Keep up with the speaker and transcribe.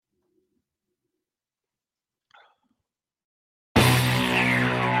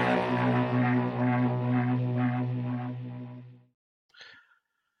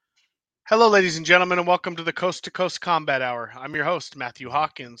Hello, ladies and gentlemen, and welcome to the Coast to Coast Combat Hour. I'm your host, Matthew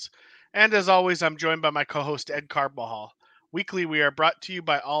Hawkins. And as always, I'm joined by my co host, Ed Carbajal. Weekly, we are brought to you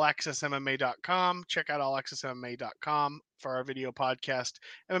by AllAccessMMA.com. Check out AllAccessMMA.com for our video podcast,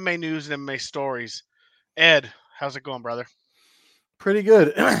 MMA news, and MMA stories. Ed, how's it going, brother? Pretty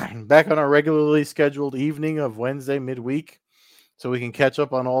good. Back on our regularly scheduled evening of Wednesday midweek, so we can catch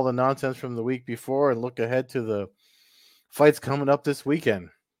up on all the nonsense from the week before and look ahead to the fights coming up this weekend.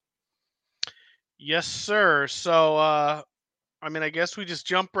 Yes, sir. So, I guess we just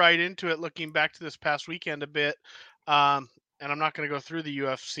jump right into it, looking back to this past weekend a bit. And I'm not going to go through the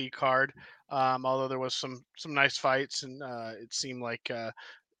UFC card, although there was some nice fights, and it seemed like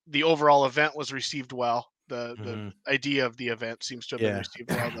the overall event was received well. The idea of the event seems to have been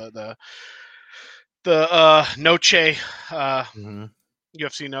received well. The Noche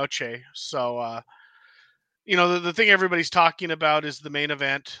UFC Noche. So the thing everybody's talking about is the main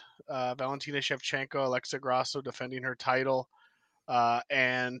event. Valentina Shevchenko, Alexa Grasso defending her title,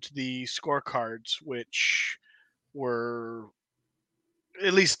 and the scorecards, which were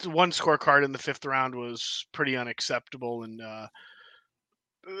at least one scorecard in the fifth round was pretty unacceptable and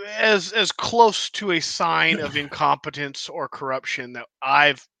as close to a sign of incompetence or corruption that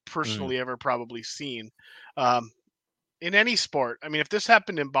I've personally ever probably seen. In any sport. I mean, if this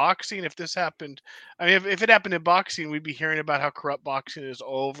happened in boxing, if it happened in boxing, we'd be hearing about how corrupt boxing is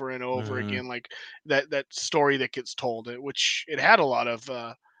over and over again, like that story that gets told, which it had a lot of,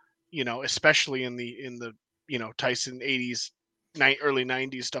 especially in the Tyson 80s, early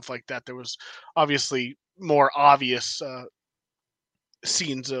 90s, stuff like that. There was obviously more obvious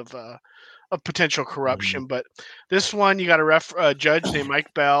scenes of potential corruption, but this one you got a judge named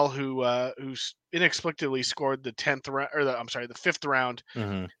Mike Bell who's inexplicably scored the 10th round, the fifth round,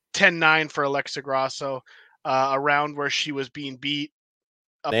 10-9 for Alexa Grasso, a round where she was being beat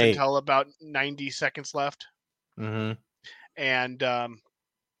up until about 90 seconds left, and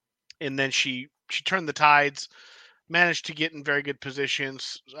then she turned the tides, managed to get in very good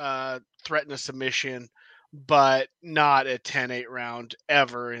positions, threaten a submission, but not a 10-8 round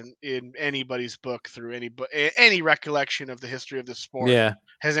ever in anybody's book through any recollection of the history of the sport. Yeah.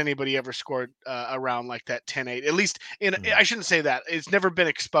 Has anybody ever scored a round like that 10-8? At least I shouldn't say that. It's never been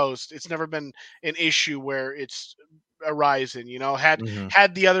exposed. It's never been an issue where it's arisen. Had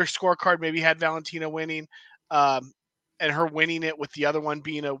the other scorecard maybe had Valentina winning, and her winning it with the other one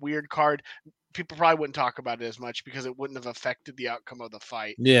being a weird card, people probably wouldn't talk about it as much because it wouldn't have affected the outcome of the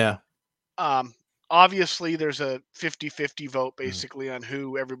fight. Yeah. Obviously, there's a 50-50 vote basically on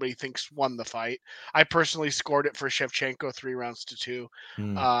who everybody thinks won the fight. I personally scored it for Shevchenko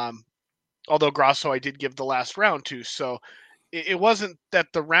 3-2. Although Grasso I did give the last round to. So it wasn't that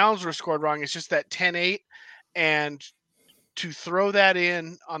the rounds were scored wrong. It's just that 10-8. And to throw that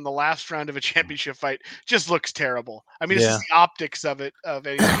in on the last round of a championship fight just looks terrible. I mean, it's just the optics of it, of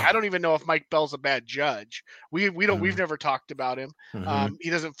anything. I don't even know if Mike Bell's a bad judge. We've never talked about him. He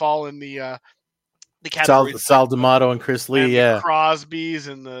doesn't fall in the category Sal D'Amato and Chris Lee, the Crosbys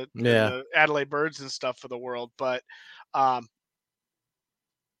and the Adelaide Birds and stuff for the world, but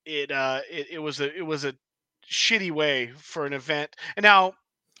it was a shitty way for an event. And now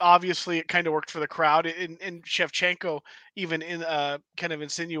obviously it kind of worked for the crowd, and Shevchenko even kind of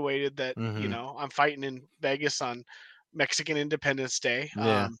insinuated that I'm fighting in Vegas on Mexican Independence Day,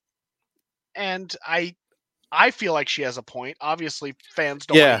 and I feel like she has a point. Obviously, fans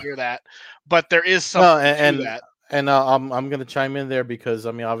don't want to hear that, but there is something to that. And I'm going to chime in there because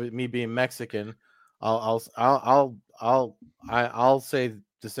I mean, me being Mexican, I'll say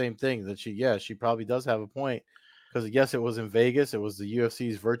the same thing, that she probably does have a point, because yes, it was in Vegas. It was the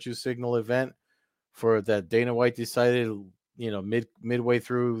UFC's Virtue Signal event for that Dana White decided, midway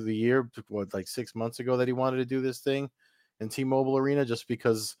through the year, like 6 months ago, that he wanted to do this thing in T-Mobile Arena, just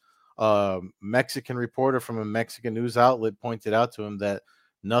because Mexican reporter from a Mexican news outlet pointed out to him that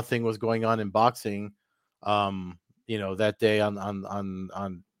nothing was going on in boxing, that day on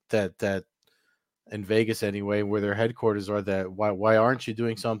that in Vegas anyway, where their headquarters are. That why aren't you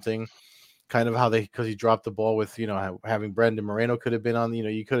doing something? Kind of because he dropped the ball with having Brandon Moreno could have been on.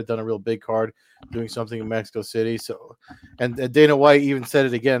 You could have done a real big card, doing something in Mexico City. So, and Dana White even said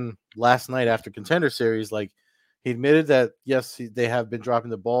it again last night after Contender Series, like. He admitted that, yes, they have been dropping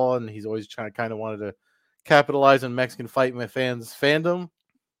the ball, and he's always kind of wanted to capitalize on Mexican fight fans' fandom.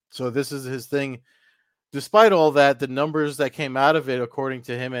 So this is his thing. Despite all that, the numbers that came out of it, according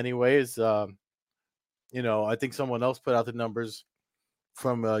to him anyways, I think someone else put out the numbers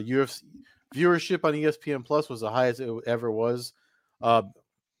from UFC viewership on ESPN Plus was the highest it ever was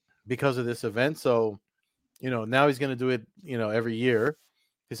because of this event. So, now he's going to do it, every year.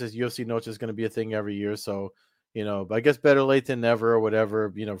 he says UFC Noche is going to be a thing every year. So, but I guess better late than never or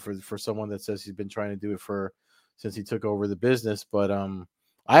whatever. For someone that says he's been trying to do it for since he took over the business. But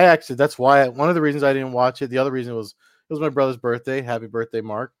I actually that's why one of the reasons I didn't watch it. The other reason was it was my brother's birthday. Happy birthday,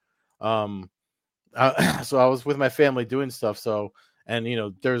 Mark. Um, so I was with my family doing stuff. So and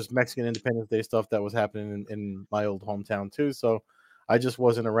there's Mexican Independence Day stuff that was happening in my old hometown too. So I just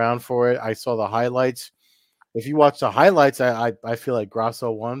wasn't around for it. I saw the highlights. If you watch the highlights, I feel like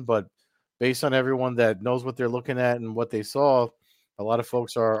Grasso won, but based on everyone that knows what they're looking at and what they saw, a lot of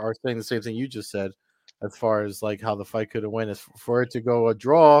folks are saying the same thing you just said, as far as like how the fight could have went. As for it to go a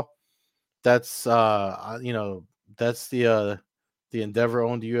draw, that's that's the Endeavor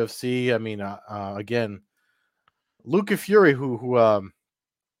owned UFC. I mean, again, Luca Fury, who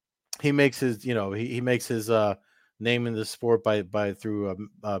he makes his he makes his name in the sport by through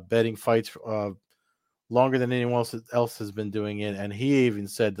betting fights longer than anyone else has been doing it. And he even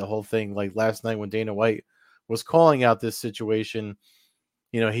said the whole thing like last night when Dana White was calling out this situation.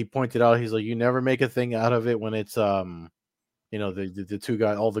 He pointed out he's like, you never make a thing out of it when it's the two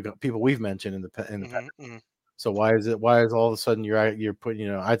guys, all the people we've mentioned in the past. Mm-hmm. So why is all of a sudden you're putting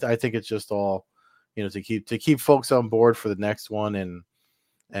I think it's just all to keep folks on board for the next one.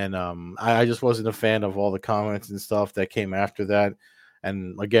 And I just wasn't a fan of all the comments and stuff that came after that.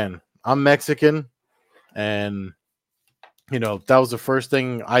 And again, I'm Mexican, and that was the first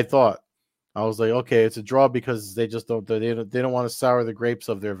thing I thought. I was like, okay, it's a draw because they just don't want to sour the grapes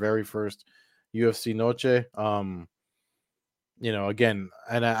of their very first UFC Noche. Again,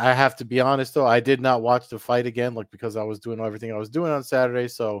 and I have to be honest though, I did not watch the fight again, like because I was doing everything I was doing on Saturday.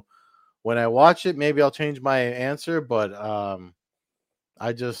 So when I watch it, maybe I'll change my answer. But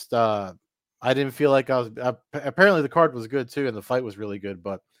I just I didn't feel like I was. Apparently, the card was good too, and the fight was really good.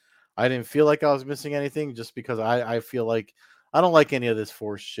 But I didn't feel like I was missing anything, just because I feel like I don't like any of this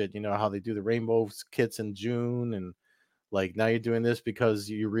forced shit. You know how they do the rainbow kits in June, and like now you're doing this because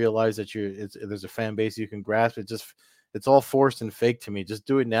you realize that there's a fan base you can grasp. It's all forced and fake to me. Just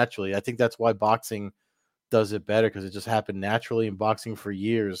do it naturally. I think that's why boxing does it better, because it just happened naturally in boxing for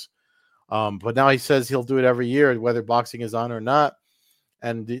years. But now he says he'll do it every year, whether boxing is on or not.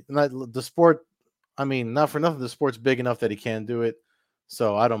 And the sport, I mean, not for nothing, the sport's big enough that he can do it.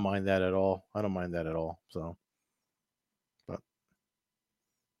 So I don't mind that at all. So, but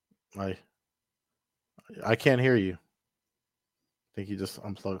I can't hear you. I think you just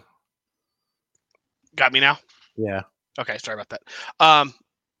unplugged. Got me now? Yeah. Okay, sorry about that.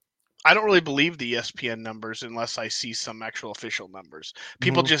 I don't really believe the ESPN numbers unless I see some actual official numbers.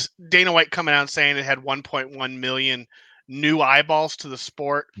 People just Dana White coming out and saying it had 1.1 million new eyeballs to the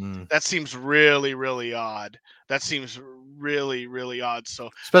sport. That seems really, really odd. That seems really, really odd. So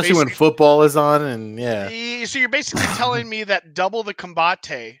especially when football is on, and so you're basically telling me that double the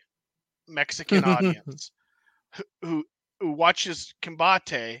Combate Mexican audience who watches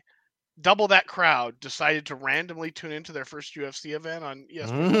Combate, double that crowd decided to randomly tune into their first UFC event on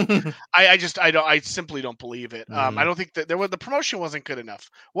ESPN. I simply don't believe it. I don't think that the promotion wasn't good enough.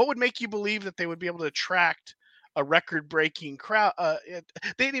 What would make you believe that they would be able to attract a record-breaking crowd? The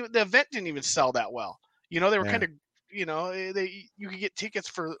event didn't even sell that well. They were kind of, you could get tickets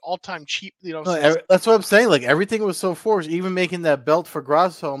for all-time cheap. That's what I'm saying. Like everything was so forced. Even making that belt for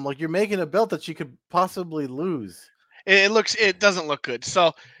Grasso, I'm like, you're making a belt that she could possibly lose. It doesn't look good.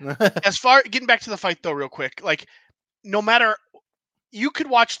 So as far getting back to the fight though, real quick, like no matter, you could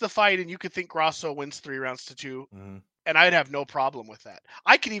watch the fight and you could think Grasso wins 3 rounds to 2, and I'd have no problem with that.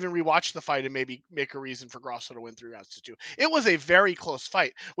 I could even rewatch the fight and maybe make a reason for Grasso to win 3 rounds to 2. It was a very close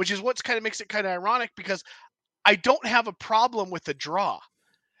fight, which is what's kind of makes it kind of ironic, because I don't have a problem with the draw,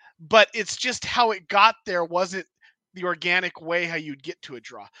 but it's just how it got there wasn't the organic way how you'd get to a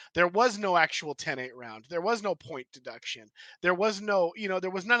draw. There was no actual 10-8 round. There was no point deduction. There was no, there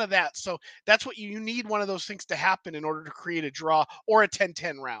was none of that. So that's what you need, one of those things to happen in order to create a draw or a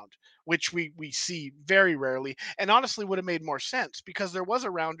 10-10 round, which we see very rarely, and honestly would have made more sense because there was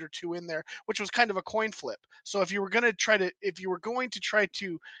a round or two in there, which was kind of a coin flip. So if you were going to try to,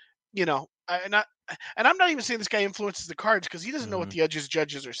 and I'm not even saying this guy influences the cards, because he doesn't know what the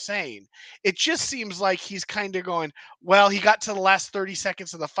judges are saying. It just seems like he's kind of going, well, he got to the last 30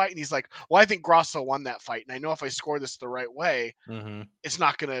 seconds of the fight and he's like, well, I think Grasso won that fight, and I know if I score this the right way, it's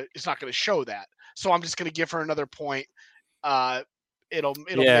not gonna show that. So I'm just gonna give her another point. It'll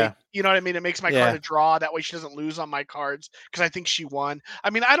make, you know what I mean? It makes my card a draw. That way she doesn't lose on my cards because I think she won. I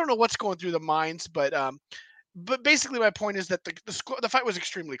mean, I don't know what's going through the minds, but but basically my point is that the fight was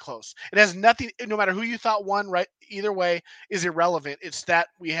extremely close. It has nothing, no matter who you thought won, right? Either way is irrelevant. It's that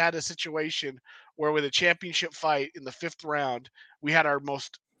we had a situation where with a championship fight in the 5th round, we had our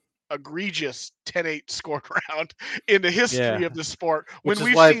most egregious 10-8 scored round in the history Yeah, of the sport which when is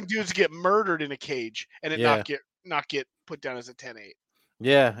we've why. seen dudes get murdered in a cage and it Yeah, not get put down as a 10-8.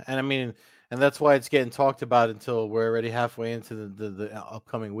 yeah, and I mean, and that's why it's getting talked about until we're already halfway into the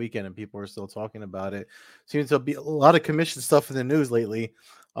upcoming weekend, and people are still talking about it. Seems to be a lot of commission stuff in the news lately.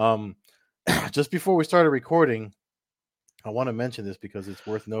 Um, just before we started recording, I want to mention this because it's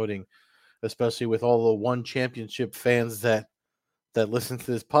worth noting, especially with all the one championship fans that listen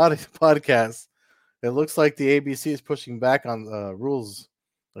to this podcast. It looks like the ABC is pushing back on rules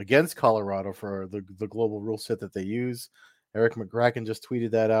against Colorado for the global rule set that they use. Eric McCracken just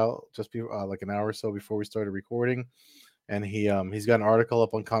tweeted that out just like an hour or so before we started recording, and he's got an article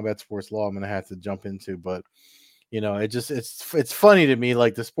up on combat sports law. I'm gonna have to jump into, but it's funny to me.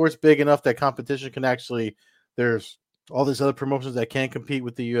 Like the sport's big enough that competition can actually there's all these other promotions that can't compete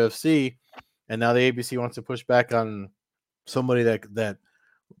with the UFC, and now the ABC wants to push back on somebody that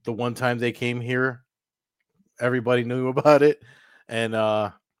the one time they came here everybody knew about it, and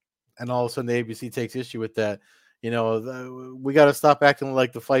all of a sudden the ABC takes issue with that. We got to stop acting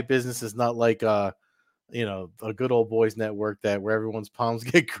like the fight business is not like a good old boys network that where everyone's palms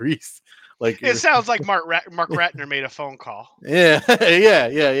get greased. Like, It sounds like Mark Ratner made a phone call. yeah,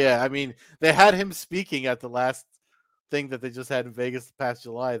 yeah. I mean, they had him speaking at the last thing that they just had in Vegas past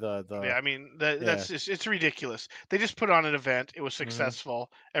July. The Yeah, I mean Yeah, that's just it's ridiculous. They just put on an event. It was hmm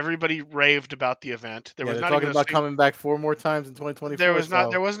successful. Everybody raved about the event. There yeah, was they're not even talking a about single coming back 4 more times in there 2024. was not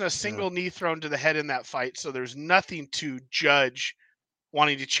there So wasn't a yeah, single knee thrown to the head in that fight. So there's nothing to judge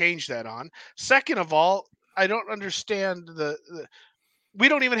wanting to change that on. Second of all, I don't understand we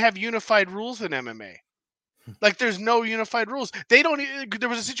don't even have unified rules in MMA. Like there's no unified rules. They don't. There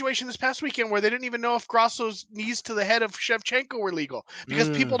was a situation this past weekend where they didn't even know if Grosso's knees to the head of Shevchenko were legal because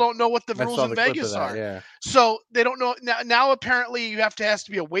people mm, don't know what the I rules saw in the clip of Vegas that. are. Yeah. So they don't know now. Apparently, you has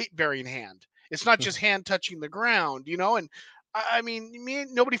to be a weight bearing hand. It's not just hand touching the ground, And I mean,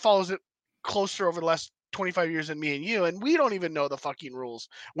 nobody follows it closer over the last 25 years than me and you, and we don't even know the fucking rules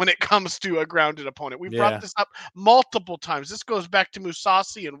when it comes to a grounded opponent. We've brought Yeah. this up multiple times. This goes back to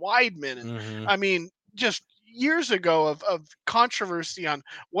Musasi and Weidman, and hmm I mean, just years ago of controversy on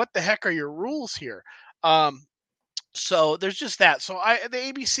what the heck are your rules here. So there's just that. So the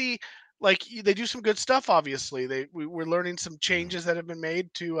ABC, like they do some good stuff. Obviously, we're learning some changes that have been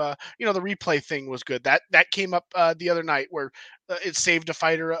made to the replay thing was good. That came up the other night where it saved a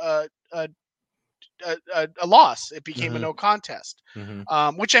fighter a loss. It became a hmm no contest, hmm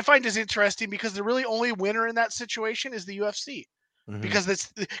which I find is interesting because the really only winner in that situation is the UFC hmm because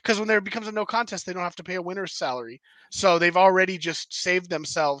when there becomes a no contest, they don't have to pay a winner's salary. So they've already just saved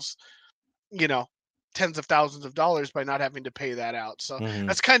themselves, you know, tens of thousands of dollars by not having to pay that out. So hmm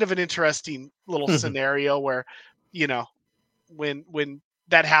that's kind of an interesting little scenario where, you know, when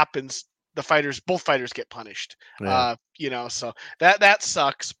that happens, both fighters get punished. yeah. So that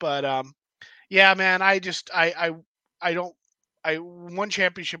sucks. But yeah, man, I don't I one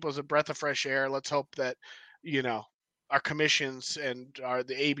championship was a breath of fresh air. Let's hope that, you know, our commissions and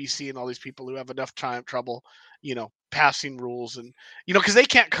the ABC and all these people who have enough trouble, passing rules and because they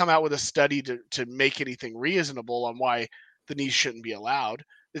can't come out with a study to make anything reasonable on why the knees shouldn't be allowed.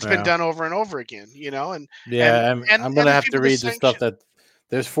 It's been Yeah. done over and over again, and and Yeah. I'm and gonna the have to people that read the stuff sanction. that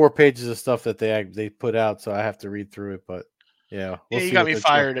there's 4 pages of stuff that they put out, so I have to read through it. But yeah, we'll Yeah, you see got what me they try.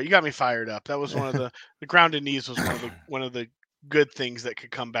 fired. You got me fired up. That was one of the grounded knees was one of the good things that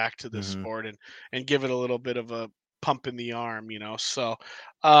could come back to this hmm sport and give it a little bit of a pump in the arm.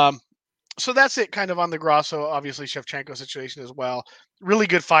 Um, so that's it, kind of on the Grosso, obviously Shevchenko situation as well. Really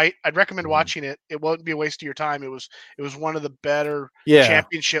good fight. I'd recommend hmm watching it. It won't be a waste of your time. It was one of the better Yeah.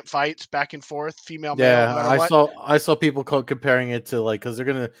 championship fights, back and forth, female male, no Yeah, matter what. I saw people comparing it to like because they're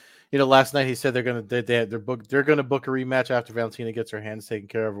gonna, last night he said they're gonna book a rematch after Valentina gets her hands taken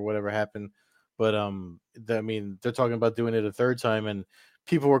care of or whatever happened, but I mean they're talking about doing it a third time and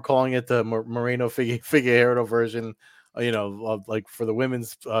people were calling it the Moreno Figueiredo version, of, like for the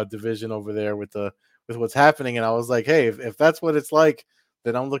women's division over there with what's happening, and I was like, hey, if that's what it's like,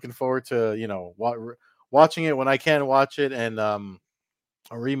 then I'm looking forward to watching it when I can watch it and a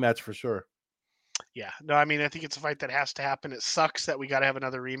rematch for sure. Yeah, no, I mean, I think it's a fight that has to happen. It sucks that we got to have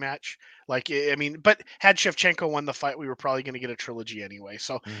another rematch. Like, I mean, but had Shevchenko won the fight, we were probably going to get a trilogy anyway.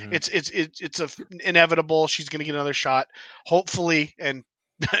 So hmm it's inevitable. She's going to get another shot, hopefully, and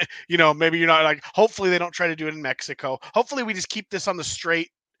maybe you're not like. Hopefully, they don't try to do it in Mexico. Hopefully, we just keep this on the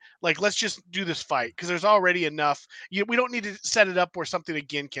straight Like, let's just do this fight because there's already enough. We don't need to set it up where something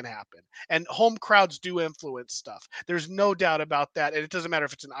again can happen. And home crowds do influence stuff. There's no doubt about that. And it doesn't matter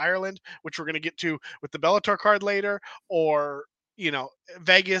if it's in Ireland, which we're going to get to with the Bellator card later, or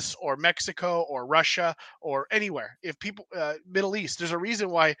Vegas or Mexico or Russia or anywhere. If people Middle East, there's a reason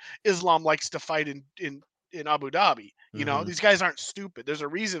why Islam likes to fight in Abu Dhabi. Mm-hmm. These guys aren't stupid. There's a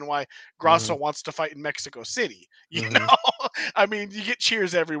reason why Mm-hmm. Grasso wants to fight in Mexico City. Mm-hmm. I mean, you get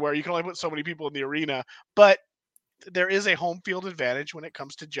cheers everywhere. You can only put so many people in the arena, but there is a home field advantage when it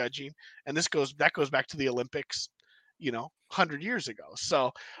comes to judging, and that goes back to the Olympics, 100 years ago.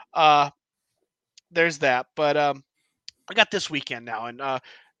 So there's that. But I got this weekend now, and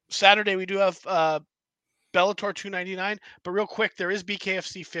Saturday we do have Bellator 299. But real quick, there is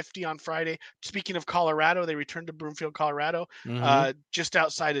BKFC 50 on Friday. Speaking of Colorado, they returned to Broomfield, Colorado, Mm-hmm. just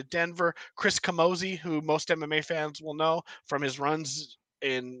outside of Denver. Chris Camozzi, who most MMA fans will know from his runs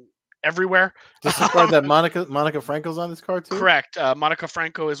in everywhere. This is the card that Monica Franco's on this card too. Correct. Monica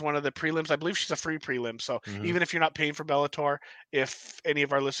Franco is one of the prelims. I believe she's a free prelim. So Mm-hmm. even if you're not paying for Bellator, if any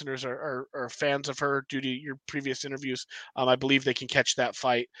of our listeners are fans of her due to your previous interviews, I believe they can catch that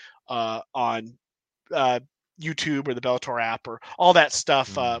fight on uh, YouTube or the Bellator app or all that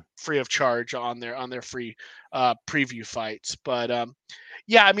stuff free of charge on their free preview fights. But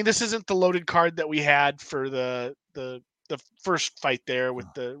yeah, I mean, this isn't the loaded card that we had for the first fight there with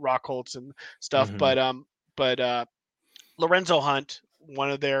the Rockholts and stuff. Mm-hmm. But Lorenzo Hunt,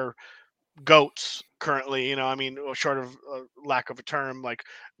 one of their goats currently, I mean, short of lack of a term, like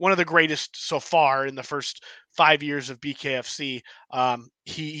one of the greatest so far in the first 5 years of BKFC.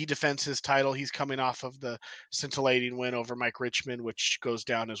 He defends his title. He's coming off of the scintillating win over Mike Richmond, which goes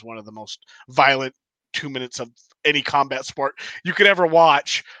down as one of the most violent 2 minutes of any combat sport you could ever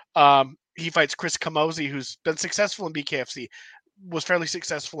watch. He fights Chris Camozzi, who's been successful in BKFC, was fairly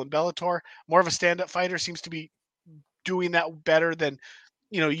successful in Bellator, more of a stand-up fighter, seems to be doing that better than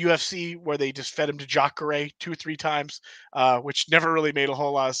UFC, where they just fed him to Jacare 2 or 3 times, which never really made a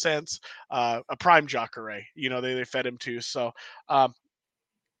whole lot of sense. A prime Jacare, they fed him to. So,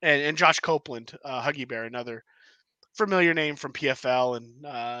 and Josh Copeland, Huggy Bear, another familiar name from PFL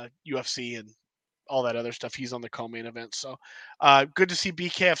and UFC and all that other stuff. He's on the co-main event. So good to see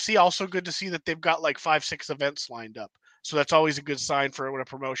BKFC. Also good to see that they've got like 5-6 events lined up. So that's always a good sign for when a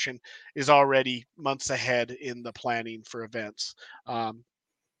promotion is already months ahead in the planning for events.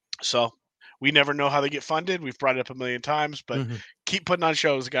 So we never know how they get funded. We've brought it up a million times, but Mm-hmm. keep putting on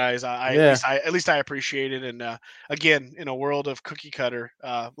shows, guys. I at Yeah, least I appreciate it. And again, in a world of cookie cutter,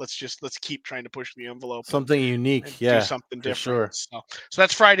 let's keep trying to push the envelope something and unique. do Yeah, something for different. sure. So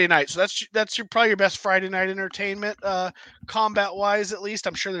that's Friday night. So that's probably your best Friday night entertainment, combat wise at least.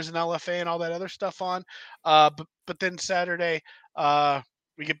 I'm sure there's an LFA and all that other stuff on. But then Saturday,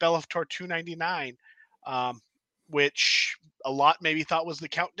 we get Bellator 299, which a lot maybe thought was the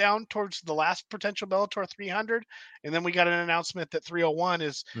countdown towards the last potential Bellator 300, and then we got an announcement that 301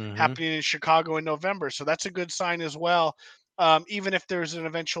 is Mm-hmm. happening in Chicago in November. So that's a good sign as well. Even if there's an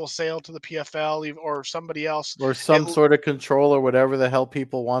eventual sale to the PFL or somebody else, Or some sort of control or whatever the hell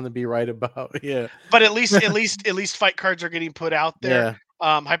people want to be right about. Yeah, but at least fight cards are getting put out there.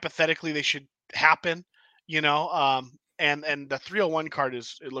 yeah. Hypothetically, they should happen, and the 301 card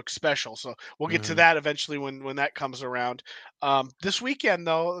it looks special. So we'll get to Mm-hmm. that eventually when that comes around. This weekend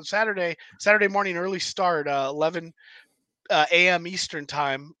though, Saturday morning early start, 11 a.m. Eastern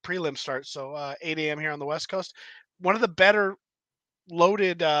time prelim start, so 8 a.m. here on the West Coast. One of the better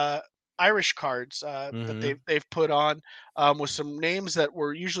loaded Irish cards that Mm-hmm. they've put on, with some names that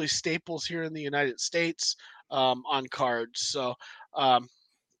were usually staples here in the United States, on cards. So um,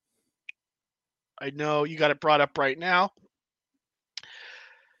 I know you got it brought up right now.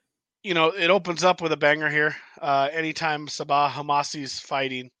 It opens up with a banger here. Anytime Sabah Hamasi's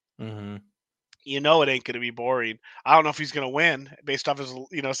fighting, Mm-hmm. it ain't going to be boring. I don't know if he's going to win based off his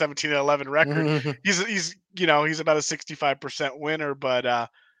 17-11 record. Mm-hmm. He's about a 65% winner, but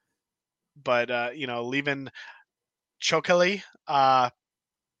leaving Chokeli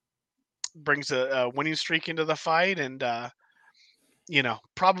brings a winning streak into the fight, and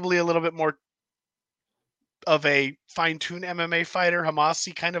probably a little bit more of a fine-tuned MMA fighter.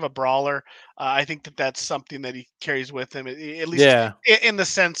 Hamasi, kind of a brawler. I think that's something that he carries with him, at least Yeah. in the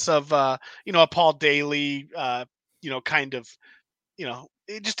sense of a Paul Daly, kind of,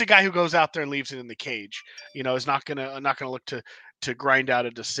 just a guy who goes out there and leaves it in the cage. Is not gonna look to grind out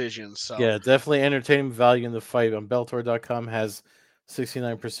a decision. So Yeah, definitely entertainment value in the fight. On Bellator.com has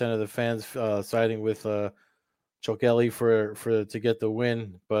 69% of the fans siding with Chokeli for to get the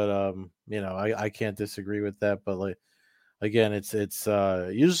win, but I can't disagree with that. But like again, it's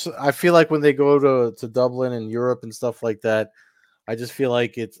usually I feel like when they go to Dublin and Europe and stuff like that, I just feel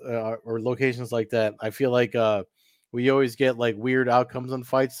like it's or locations like that. I feel like we always get like weird outcomes on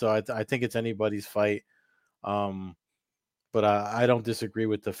fights, so I think it's anybody's fight. Um, but I don't disagree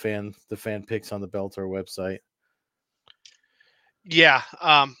with the fan picks on the Bellator website. Yeah.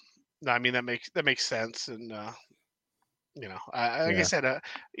 No, I mean that makes sense, and like I Yeah. said,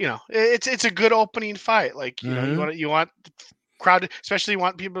 it's a good opening fight. Like Mm-hmm. you want the crowd, especially you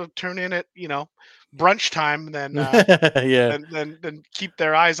want people to turn in at brunch time, then Yeah. then keep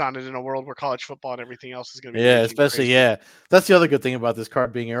their eyes on it in a world where college football and everything else is going to be Yeah, raging especially crazy. yeah. That's the other good thing about this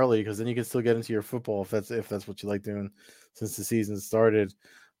card being early because then you can still get into your football if that's what you like doing since the season started.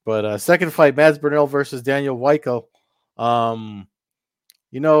 But second fight, Mads Burnell versus Daniel Weichel. Um,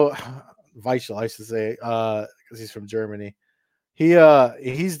 you know, Weichel, I should say, because he's from Germany.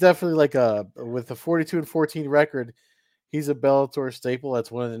 He's definitely like a with a 42-14 record. He's a Bellator staple.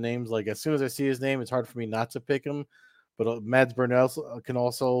 That's one of the names. Like as soon as I see his name, it's hard for me not to pick him. But Mads Burnell can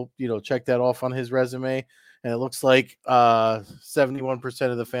also check that off on his resume. And it looks like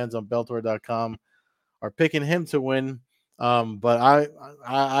 71% of the fans on Bellator.com are picking him to win. But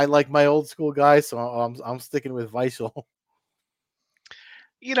I like my old school guy, so I'm sticking with Weichel.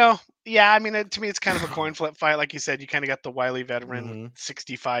 You know, yeah. I mean, to me, it's kind of a coin flip fight. Like you said, you kind of got the wily veteran with Mm-hmm.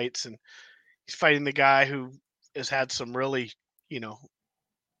 60 fights, and he's fighting the guy who has had some really, you know,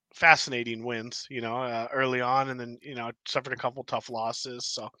 fascinating wins, early on, and then suffered a couple tough losses.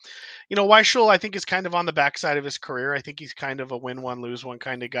 So, Weichel, I think, is kind of on the backside of his career. I think he's kind of a win one, lose one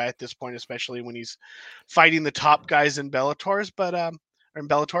kind of guy at this point, especially when he's fighting the top guys in Bellator. But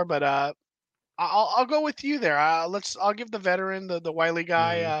I'll go with you there. I'll give the veteran, the wily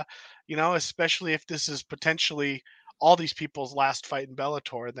guy. Mm-hmm. Especially if this is potentially all these people's last fight in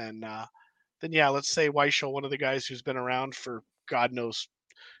Bellator, then yeah, let's say Weichel, one of the guys who's been around for God knows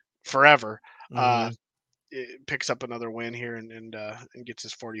forever, uh, Mm-hmm. picks up another win here and gets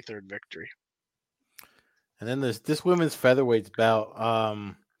his 43rd victory. And then this women's featherweights bout.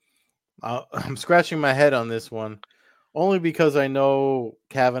 I'm scratching my head on this one, only because I know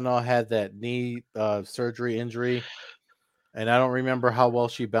Kavanaugh had that knee surgery injury, and I don't remember how well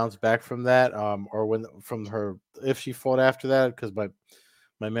she bounced back from that, or when from her if she fought after that, because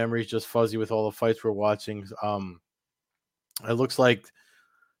my memory's just fuzzy with all the fights we're watching. It looks like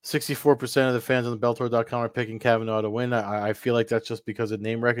 64% of the fans on the Bellator.com are picking Kavanaugh to win. I feel like that's just because of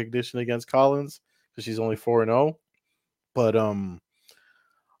name recognition against Collins, because she's only 4-0. But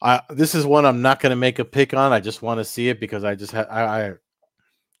this is one I'm not going to make a pick on. I just want to see it because I just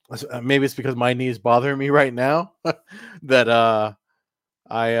maybe it's because my knee is bothering me right now that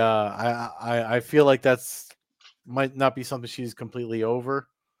I feel like that's might not be something she's completely over,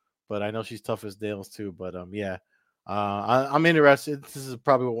 but I know she's tough as nails too. But yeah, I'm interested. This is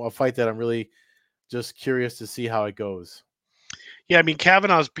probably a fight that I'm really just curious to see how it goes. Yeah, I mean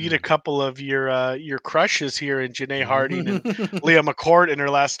Kavanaugh's beat a Mm. couple of your crushes here in Janae Harding and Mhm. Leah McCourt in her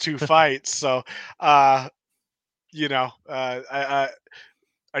last two fights. So, uh,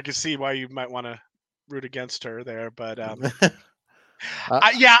 I can see why you might want to root against her there. But uh,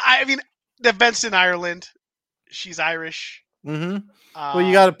 yeah, I mean the events in Ireland. She's Irish. hmm Well, you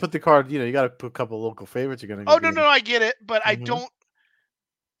Uh, got to put the card. You got to put a couple of local favorites. You're gonna go oh, no, get no, I get it, but I them. don't.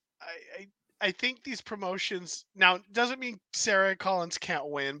 I, I think these promotions now doesn't mean Sarah Collins can't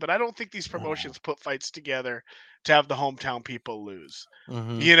win, but I don't think these promotions put fights together to have the hometown people lose.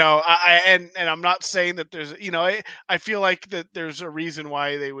 Hmm. And I'm not saying that there's, I feel like that there's a reason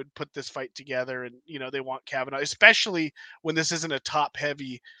why they would put this fight together, and they want Kavanaugh, especially when this isn't a top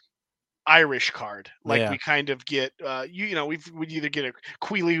heavy Irish card like Yeah. we kind of get. We'd either get a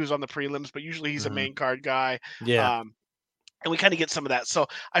Queeley who's on the prelims, but usually he's a Hmm. main card guy. Yeah. Um, and we kind of get some of that. So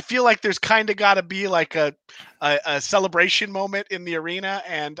I feel like there's kind of got to be like a celebration moment in the arena,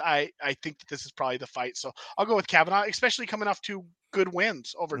 and I think that this is probably the fight. So I'll go with Kavanaugh, especially coming off two good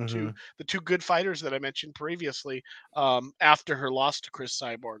wins over Hmm. the two good fighters that I mentioned previously, after her loss to Chris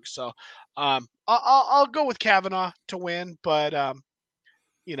Cyborg. So I'll go with Kavanaugh to win, but I'll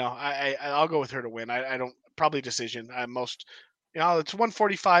go with her to win. I don't probably decision. I'm most it's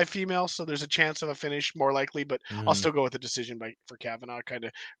 145 female, so there's a chance of a finish more likely, but I'll Hmm. still go with the decision for Kavanaugh. Kind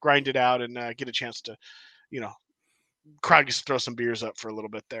of grind it out and get a chance to, you know, crowd gets to throw some beers up for a little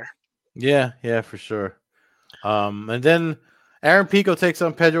bit there. Yeah. Yeah. For sure. And then Aaron Pico takes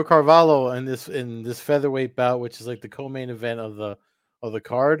on Pedro Carvalho in this featherweight bout, which is like the co-main event of the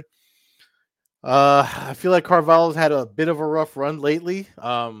card. I feel like Carvalho's had a bit of a rough run lately.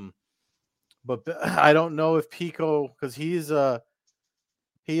 But I don't know if Pico, because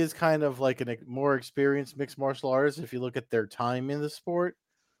he is kind of like more experienced mixed martial artist if you look at their time in the sport.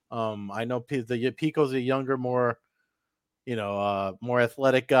 I know Pico's a younger, more more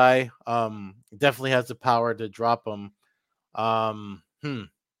athletic guy. Definitely has the power to drop him. Um, hmm,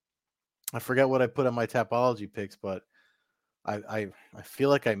 I forget what I put on my Tapology picks, but I I, I feel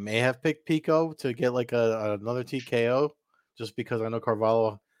like I may have picked Pico to get like another TKO, just because I know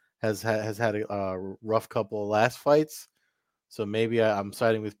Carvalho has had a rough couple of last fights. So maybe I'm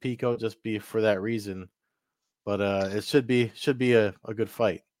siding with Pico just be for that reason. But it should be a good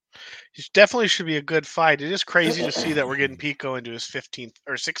fight. It definitely should be a good fight. It is crazy to see that we're getting Pico into his 15th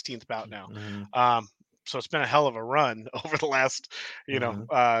or 16th bout now. Hmm. Um, so it's been a hell of a run over the last, Hmm.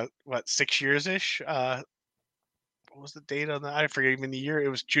 what, 6 years ish. What was the date on that? I forget even the year. It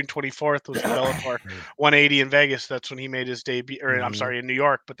was June 24th was the Bellator 180 in Vegas. That's when he made his debut, or I'm Hmm. sorry, in New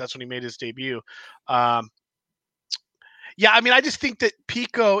York, but that's when he made his debut. Um, yeah, I mean, I just think that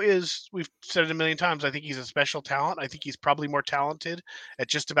Pico is, we've said it a million times, I think he's a special talent. I think he's probably more talented at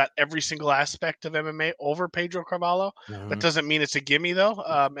just about every single aspect of MMA over Pedro Carvalho. That Hmm. doesn't mean it's a gimme, though,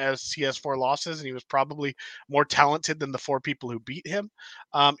 as he has 4 losses, and he was probably more talented than the 4 people who beat him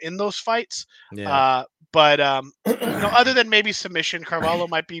in those fights. Yeah. Uh, but other than maybe submission, Carvalho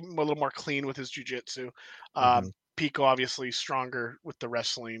might be a little more clean with his jujitsu. Hmm. Pico obviously stronger with the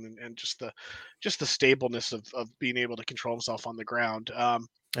wrestling and just the stableness of being able to control himself on the ground.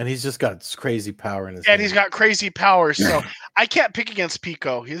 And he's just got crazy power in his And he's hand. got crazy powers, so I can't pick against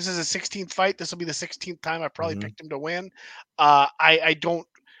Pico. This is his 16th fight. This will be the 16th time I probably Hmm. picked him to win. I don't.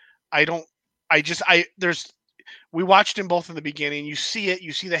 I don't. I just. I there's we watched him both in the beginning. You see it.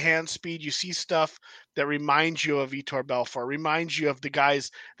 You see the hand speed. You see stuff that reminds you of Vitor Belfort, reminds you of the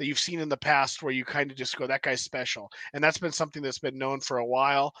guys that you've seen in the past where you kind of just go, that guy's special. And that's been something that's been known for a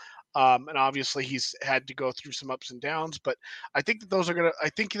while. And obviously he's had to go through some ups and downs, but I think that I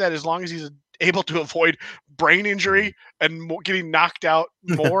think that as long as he's able to avoid brain Hmm. injury and getting knocked out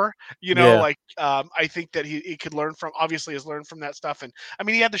more, Yeah. I think that he could learn from, obviously has learned from that stuff. And I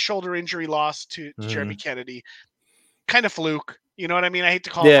mean, he had the shoulder injury loss to Jeremy Hmm. Kennedy, kind of fluke. You know what I mean? I hate to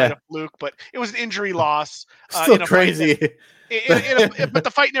call a fight Yeah. a fluke, but it was an injury loss Still in a fight that crazy. but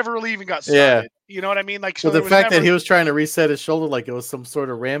the fight never really even got Yeah. started. You know what I mean? Like, But so the there was fact that never. he was trying to reset his shoulder like it was some sort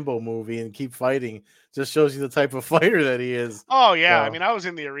of Rambo movie and keep fighting just shows you the type of fighter that he is. Oh yeah, I So mean, I was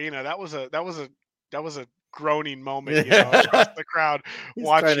in the arena. That was a groaning moment, across yeah. the crowd He's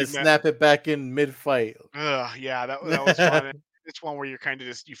trying to watching that. snap it back in mid fight. Ugh, yeah, that was fun. It's one where you're kind of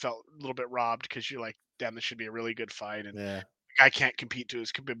just, you felt a little bit robbed because you're like, damn, this should be a really good fight, and Yeah. the guy can't compete to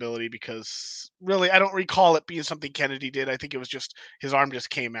his capability because really, I don't recall it being something Kennedy did. I think it was just his arm just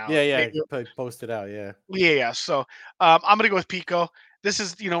came out. Yeah, yeah. Maybe. Post it out, yeah. Yeah, yeah. So I'm gonna go with Pico. This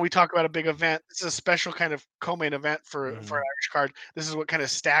is, we talk about a big event. This is a special kind of co-main event for an Hmm. Irish card. This is what kind of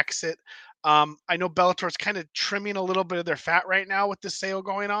stacks it. I know Bellator's kind of trimming a little bit of their fat right now with this sale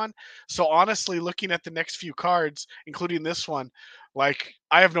going on. So honestly, looking at the next few cards, including this one, like,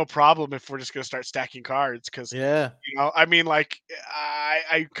 I have no problem if we're just gonna start stacking cards because, Yeah. I mean, like,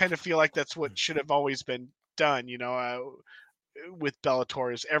 I kind of feel like that's what should have always been done. With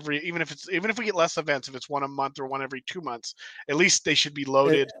Bellator is even if we get less events, if it's one a month or one every 2 months, at least they should be It,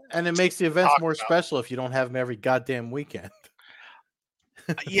 loaded and it to makes the events talk more about. special if you don't have them every goddamn weekend.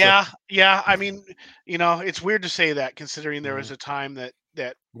 So Yeah, yeah. I mean, it's weird to say that considering there was mhm. a time that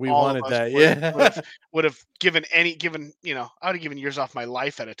We all of wanted us that, would have yeah. given, I would have given years off my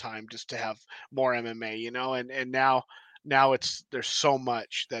life at a time just to have more MMA, and now there's so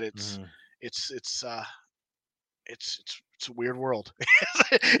much that Mhm. it's it's uh it's a weird world.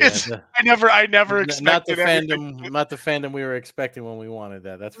 Yeah, it's I never not the expected everything. fandom we were expecting when we wanted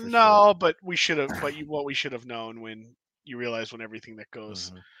that. That's for sure. No, but we should have. What we should have known when you realize when everything that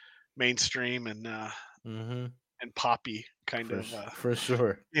goes Mhm. mainstream Mhm. and poppy kind of, For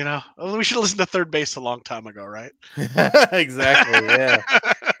sure. we should have listened to Third Base a long time ago, right? Exactly, yeah. all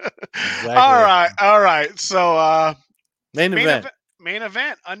Exactly. right, all right. So Main main event, event, main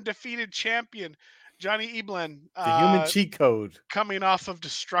event, undefeated champion Johnny Eblin, the human cheat code. coming off of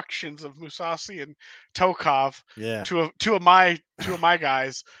destructions of Musasi and Tokov, Yeah. two of my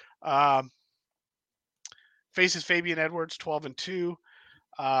guys. Um, Faces Fabian Edwards, 12-2.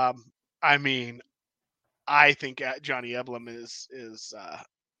 Um, I mean, I think Johnny Eblin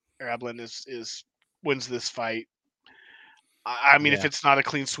or Eblin is wins this fight. I mean, if Yeah. it's not a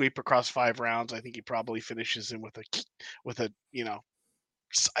clean sweep across 5 rounds, I think he probably finishes him with a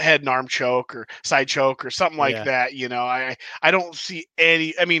head and arm choke or side choke or something like Yeah. that. I don't see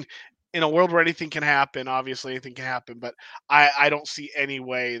any. I mean, in a world where anything can happen, obviously anything can happen, but I don't see any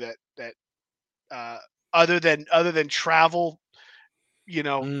way that uh, other than travel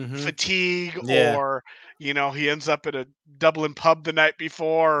Mhm. fatigue, Yeah. or he ends up at a Dublin pub the night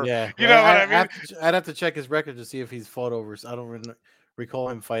before. Yeah. You Well, know what I mean? I'd have to check his record to see if he's fought over. I don't recall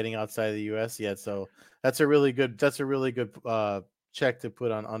him fighting outside the U.S. yet. So that's a really good check to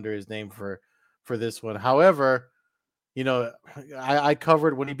put on under his name for this one. However, you know, I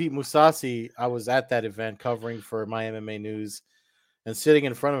covered when he beat Musasi. I was at that event covering for my MMA news and sitting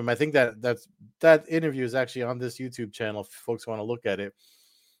in front of him. I think that interview is actually on this YouTube channel if folks want to look at it,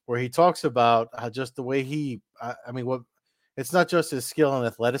 where he talks about how just the way I mean, what it's not just his skill and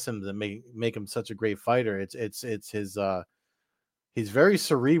athleticism that make him such a great fighter. It's his he's very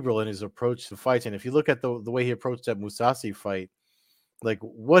cerebral in his approach to fights. And if you look at the way he approached that Musasi fight, like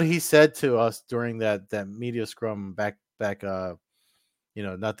what he said to us during that media scrum back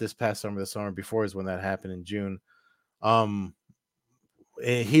not this past summer, the summer before is when that happened in June. Um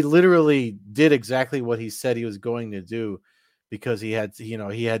he literally did exactly what he said he was going to do because he had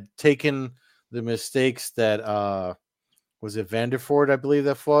taken the mistakes that was it Vanderford, I believe,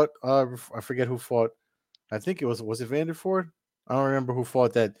 that fought. I forget who fought. I think it was Vanderford. I don't remember who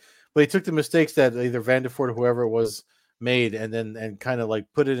fought that, but he took the mistakes that either Vanderford or whoever it was made, and kind of like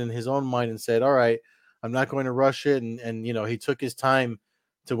put it in his own mind and said, "All right, I'm not going to rush it," and he took his time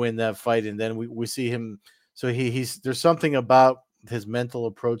to win that fight, and then we see him. So he's there's something about his mental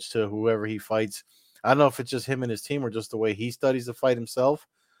approach to whoever he fights. I don't know if it's just him and his team or just the way he studies the fight himself.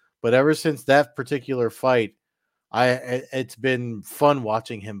 But ever since that particular fight, it's been fun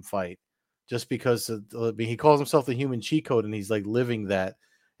watching him fight, just because he calls himself the human cheat code, and he's like living that.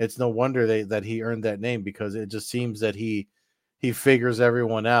 It's no wonder that he earned that name because it just seems that he figures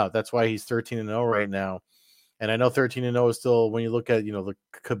everyone out. That's why he's 13-0 right now. And I know 13-0 is still, when you look at the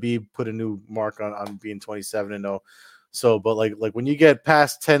Khabib put a new mark on being 27-0. So, but like when you get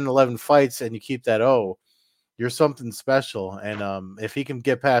past 10, 11 fights and you keep that you're something special. And if he can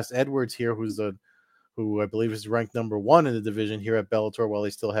get past Edwards here, who I believe is ranked number one in the division here at Bellator while they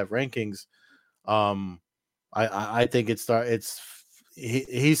still have rankings. Um, I think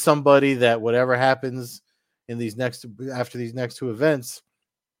he's somebody that whatever happens in after these next two events,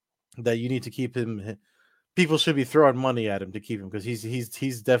 that you need to keep him. People should be throwing money at him to keep him because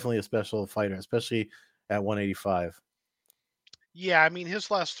he's definitely a special fighter, especially at 185. Yeah, I mean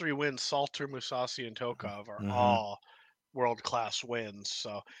his last three wins, Salter, Musasi, and Tokov, are Mm-hmm. all world class wins.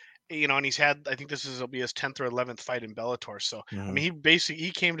 So, and he's had, I think this will be his 10th or 11th fight in Bellator. So, I Mm-hmm. mean,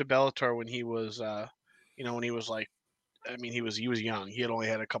 he came to Bellator when he was, when he was like, I mean, he was young. He had only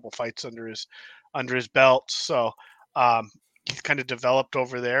had a couple fights under his belt. So, he's kind of developed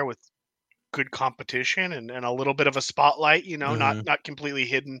over there with good competition and a little bit of a spotlight, not Mm-hmm. not completely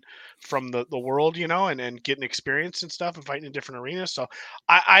hidden from the world, and getting experience and stuff and fighting in different arenas. So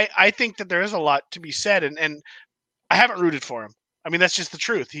I think that there is a lot to be said, and I haven't rooted for him. I mean, that's just the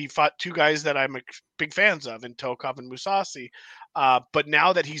truth. He fought two guys that I'm big fans of in Tokov and Musasi. But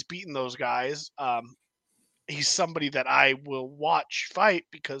now that he's beaten those guys, he's somebody that I will watch fight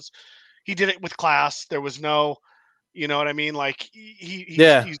because he did it with class. There was no, you know what I mean? Like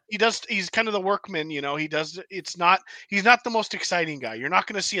Yeah. he's kind of the workman, he does he's not the most exciting guy. You're not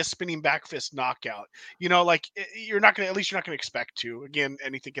going to see a spinning back fist knockout. Like you're not going to, at least you're not going to expect to. Again,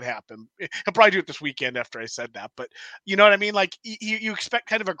 anything could happen. He'll probably do it this weekend after I said that, but you know what I mean? Like you expect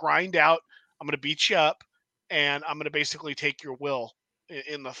kind of a grind out. I'm going to beat you up and I'm going to basically take your will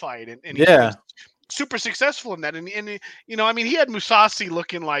in the fight, and he's been Yeah. super successful in that. And I mean, he had Musasi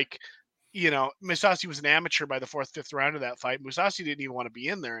looking like, Musasi was an amateur by the fourth, fifth round of that fight. Musasi didn't even want to be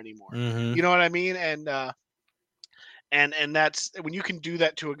in there anymore. Mm-hmm. You know what I mean? And that's when you can do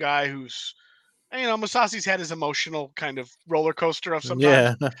that to a guy who's, Musasi's had his emotional kind of roller coaster of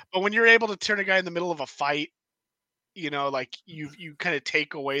sometimes, Yeah. but when you're able to turn a guy in the middle of a fight, like you kind of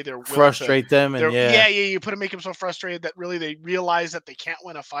take away their will to Frustrate them, and their, yeah. yeah, yeah, you make them so frustrated that really they realize that they can't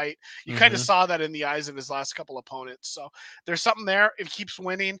win a fight. You kind of Mm-hmm. saw that in the eyes of his last couple opponents. So there's something there. If he keeps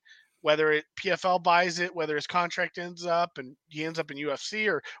winning, whether PFL buys it, whether his contract ends up and he ends up in UFC,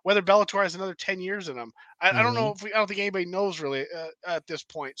 or whether Bellator has another 10 years in him. I don't know Mm-hmm. if I don't think anybody knows really at this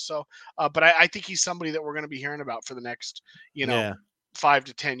point. So, but I think he's somebody that we're going to be hearing about for the next, you know, Yeah. 5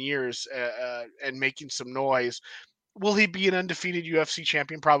 to 10 years, and making some noise. Will he be an undefeated UFC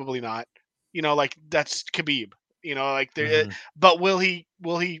champion? Probably not. Like that's Khabib. Like there. Mm-hmm. But will he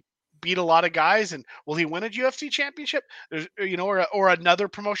beat a lot of guys, and will he win a UFC championship? There's, or another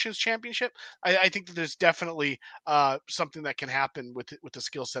promotions championship. I think that there's definitely something that can happen with the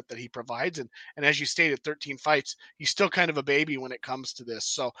skill set that he provides, and as you stated, 13 fights. He's still kind of a baby when it comes to this.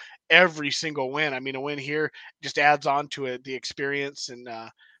 So every single win, I mean, a win here just adds on to it, the experience, and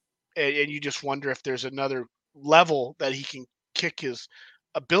you just wonder if there's another level that he can kick his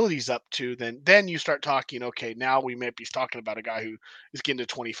abilities up to, then you start talking. Okay, now we might be talking about a guy who is getting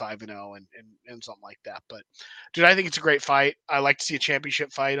to 25-0 and something like that. But dude, I think it's a great fight. I like to see a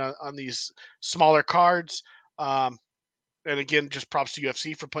championship fight on these smaller cards. And again, just props to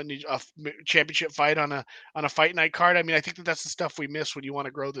UFC for putting a championship fight on a fight night card. I mean, I think that's the stuff we miss when you want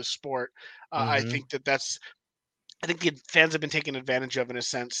to grow this sport. I Mm-hmm. think I think the fans have been taken advantage of in a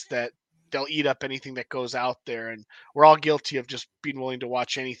sense that they'll eat up anything that goes out there, and we're all guilty of just being willing to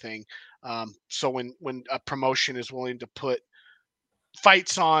watch anything. So when a promotion is willing to put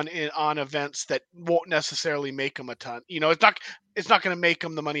fights on events that won't necessarily make them a ton. It's not going to make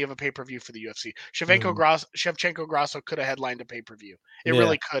them the money of a pay per view for the UFC. Mm-hmm. Shevchenko Grasso could have headlined a pay per view. It Yeah.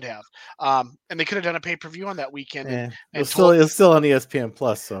 really could have, and they could have done a pay per view on that weekend and Yeah. and told. It's still on ESPN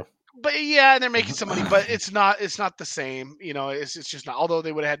Plus, so. But yeah, they're making some money, but it's not the same. It's just not. Although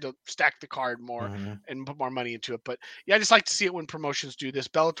they would have had to stack the card more Mm-hmm. and put more money into it. But yeah, I just like to see it when promotions do this.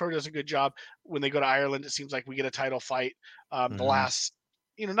 Bellator does a good job when they go to Ireland. It seems like we get a title fight. The Mm-hmm. last,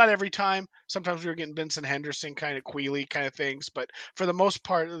 not every time. Sometimes we were getting Benson Henderson kind of Queeley kind of things, but for the most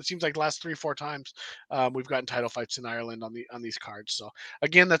part, it seems like the last 3-4 times we've gotten title fights in Ireland on these cards. So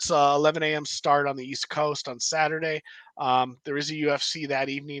again, that's 11 a.m. start on the East Coast on Saturday. There is a UFC that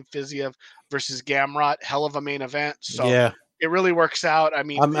evening, Fiziev versus Gamrot, hell of a main event. So Yeah. it really works out. I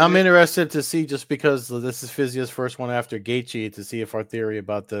mean, I'm interested to see, just because this is Physia's first one after Gaethje, to see if our theory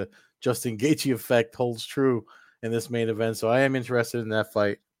about the Justin Gaethje effect holds true in this main event. So I am interested in that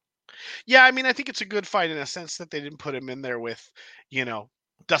fight. yeah, I mean, I think it's a good fight in a sense that they didn't put him in there with, you know,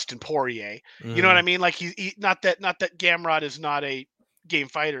 Dustin Poirier. You know what Mm-hmm. I mean? Like not that Gamrot is not a game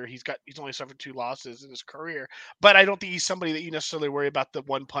fighter. He's only suffered 2 losses in his career, but I don't think he's somebody that you necessarily worry about the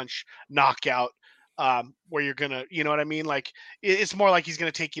one punch knockout. Where you're gonna, you know what I mean? Like it's more like he's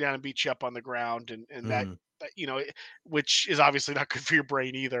gonna take you down and beat you up on the ground, and Mm-hmm. which is obviously not good for your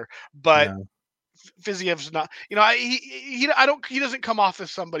brain either. But No. Fiziev's not, he doesn't come off as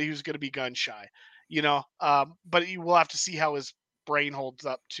somebody who's going to be gun shy, but you will have to see how his brain holds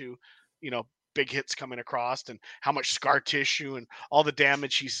up to, you know, big hits coming across and how much scar tissue and all the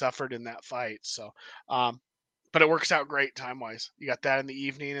damage he suffered in that fight. So, um, but it works out great time wise. You got that in the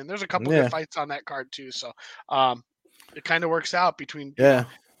evening, and there's a couple good Yeah. fights on that card too. So, um, it kind of works out between, Yeah.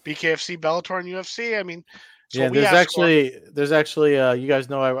 BKFC, Bellator, and UFC. I mean, it's Yeah, what and we ask for. there's actually you guys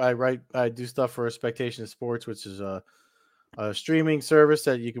know I do stuff for Expectation Sports, which is a streaming service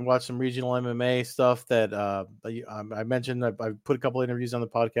that you can watch some regional MMA stuff that I mentioned. I put a couple interviews on the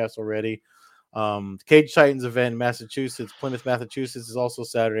podcast already. Cage Titans event in Massachusetts, Plymouth, Massachusetts, is also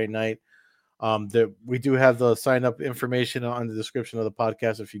Saturday night. We do have the sign up information on the description of the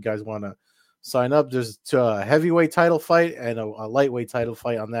podcast if you guys want to sign up. There's a heavyweight title fight and a lightweight title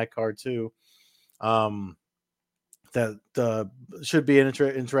fight on that card too. That should be an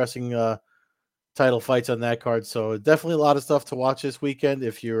interesting title fights on that card. So definitely a lot of stuff to watch this weekend.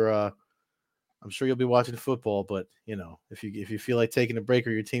 If you're, I'm sure you'll be watching football, but if you feel like taking a break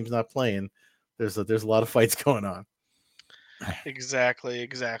or your team's not playing, there's a lot of fights going on. Exactly.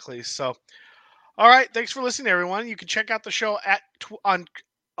 So, all right, thanks for listening, everyone. You can check out the show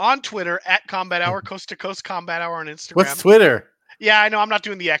on Twitter at Combat Hour, Coast to Coast Combat Hour on What's Instagram. Twitter? Yeah, I know. I'm not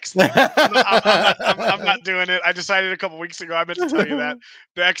doing the X thing. I'm not doing it. I decided a couple weeks ago. I meant to tell you that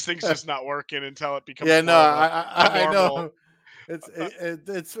the X thing's just not working until it becomes Yeah, no, more of a I normal. know.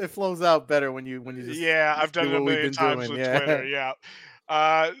 It flows out better when you just Yeah, I've done do it a what we've million been times doing. with Twitter. Yeah. Yeah.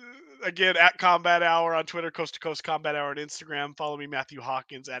 Uh, Again, at Combat Hour on Twitter, Coast to Coast Combat Hour on Instagram. Follow me, Matthew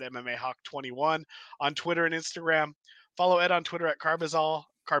Hawkins, at MMA Hawk 21 on Twitter and Instagram. Follow Ed on Twitter at Carbazol,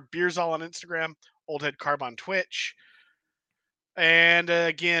 Carbeerzol on Instagram, Old Head Carb on Twitch. And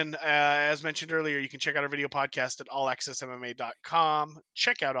again, as mentioned earlier, you can check out our video podcast at allaccessmma.com.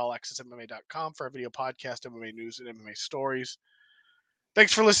 Check out allaccessmma.com for our video podcast, MMA news, and MMA stories.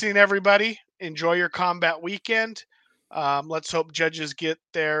 Thanks for listening, everybody. Enjoy your combat weekend. Let's hope judges get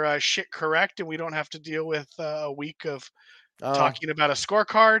their shit correct and we don't have to deal with a week of Oh, talking about a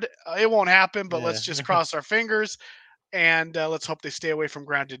scorecard. It won't happen, but yeah. let's just cross our fingers and let's hope they stay away from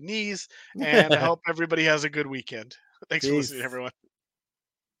grounded knees. And I hope everybody has a good weekend. Thanks for listening, Peace. everyone.